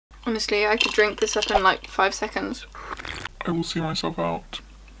Honestly, I could drink this up in like 5 seconds. I will see myself out.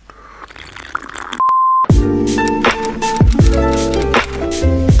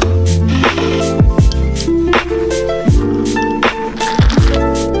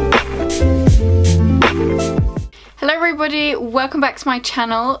 Hello everybody, welcome back to my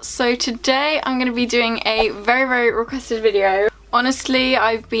channel. So today I'm going to be doing a very requested video. Honestly,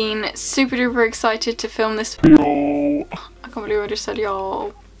 I've been super duper excited to film this video. I can't believe I just said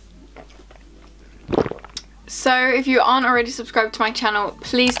y'all. So if you aren't already subscribed to my channel,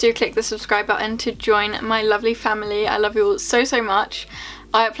 please do click the subscribe button to join my lovely family. I love you all so much.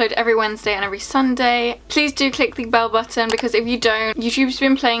 I upload every Wednesday and every Sunday. Please do click the bell button, because if you don't, YouTube's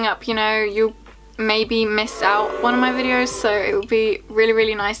been playing up, you know, you'll maybe miss out one of my videos, so it would be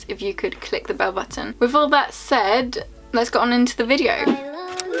really nice if you could click the bell button. With all that said, let's get on into the video.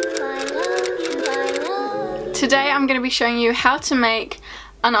 Today I'm going to be showing you how to make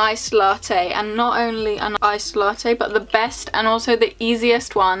an iced latte, and not only an iced latte, but the best and also the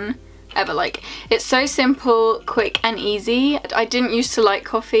easiest one ever. Like, it's so simple, quick and easy. I didn't used to like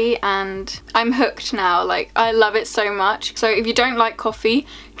coffee and I'm hooked now. Like, I love it so much. So if you don't like coffee,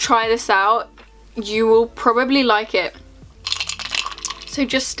 try this out. You will probably like it. So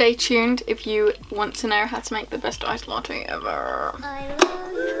just stay tuned if you want to know how to make the best iced latte ever.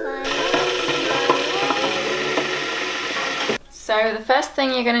 So the first thing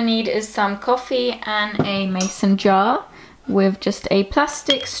you're going to need is some coffee and a mason jar with just a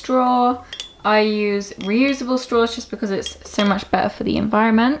plastic straw. I use reusable straws just because it's so much better for the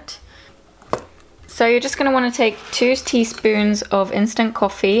environment. So you're just going to want to take 2 teaspoons of instant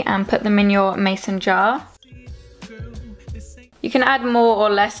coffee and put them in your mason jar. You can add more or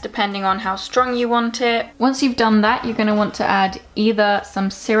less depending on how strong you want it. Once you've done that, you're going to want to add either some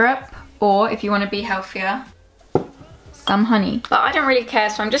syrup, or if you want to be healthier, some honey. But I don't really care,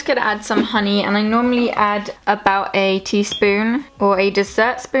 so I'm just going to add some honey, and I normally add about a teaspoon, or a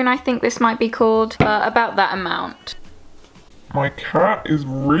dessert spoon I think this might be called, but about that amount. My cat is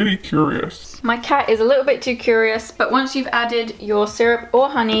really curious. My cat is a little bit too curious, but once you've added your syrup or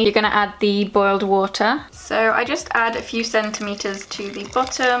honey, you're going to add the boiled water. So I just add a few centimeters to the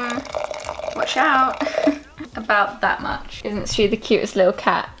bottom. Watch out. About that much. Isn't she the cutest little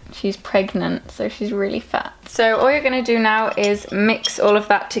cat? She's pregnant, so she's really fat. So all you're going to do now is mix all of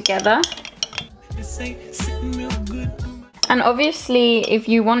that together. And obviously, if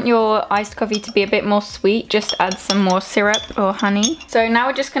you want your iced coffee to be a bit more sweet, just add some more syrup or honey. So now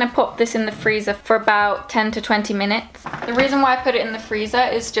we're just going to pop this in the freezer for about 10 to 20 minutes. The reason why I put it in the freezer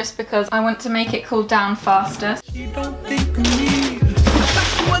is just because I want to make it cool down faster. You don't think of me.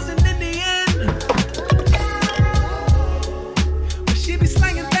 She wasn't in the end. But she be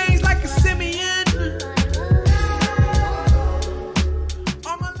slanging things like a simian.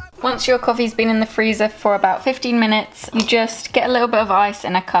 Once your coffee's been in the freezer for about 15 minutes, you just get a little bit of ice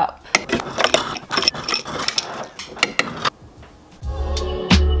in a cup.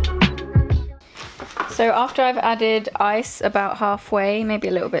 So after I've added ice about halfway, maybe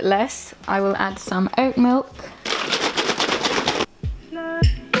a little bit less, I will add some oat milk.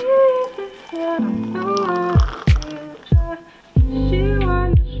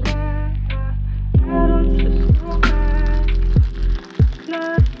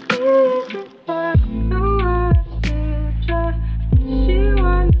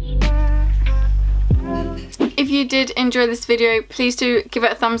 If you did enjoy this video, please do give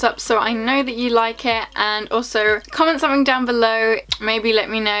it a thumbs up so I know that you like it, and also comment something down below. Maybe let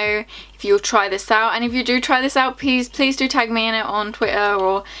me know if you'll try this out, and if you do try this out, please do tag me in it on Twitter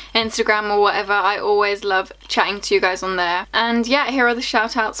or Instagram or whatever. I always love chatting to you guys on there. And yeah, here are the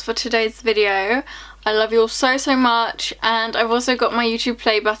shout outs for today's video. I love you all so much, and I've also got my YouTube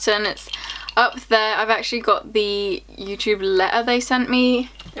play button. It's up there. I've actually got the YouTube letter they sent me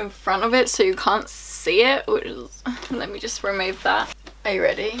in front of it, so you can't see it, which is, let me just remove that. Are you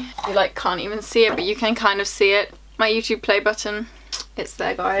ready? You like can't even see it, but you can kind of see it. My YouTube play button, it's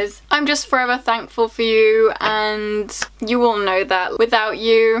there, guys. I'm just forever thankful for you, and you all know that without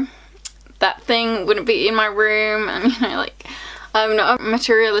you, that thing wouldn't be in my room. And you know, like, I'm not a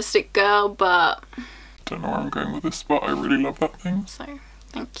materialistic girl, but Don't know where I'm going with this, but I really love that thing. So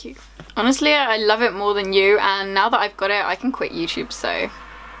thank you. Honestly, I love it more than you, and now that I've got it, I can quit YouTube, so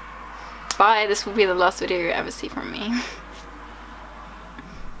bye. This will be the last video you ever see from me.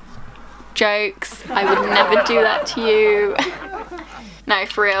 Jokes. I would never do that to you. No,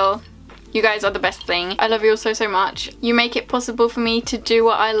 for real. You guys are the best thing. I love you all so much. You make it possible for me to do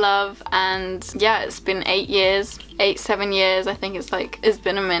what I love, and yeah, it's been 8 years. 7 years, I think it's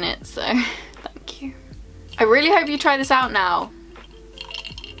been a minute, so thank you. I really hope you try this out now.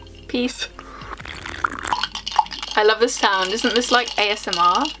 Peace. I love this sound. Isn't this like ASMR?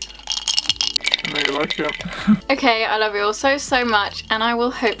 I know you like it. Okay, I love you all so, so much, and I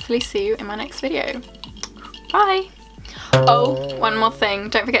will hopefully see you in my next video. Bye. Oh, one more thing.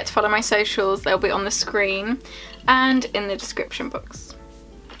 Don't forget to follow my socials. They'll be on the screen and in the description box.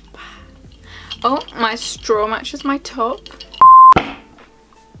 Oh, my straw matches my top.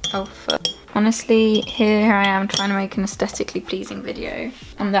 Oh, fuck. Honestly, here I am trying to make an aesthetically pleasing video,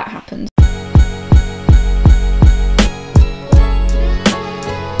 and that happens.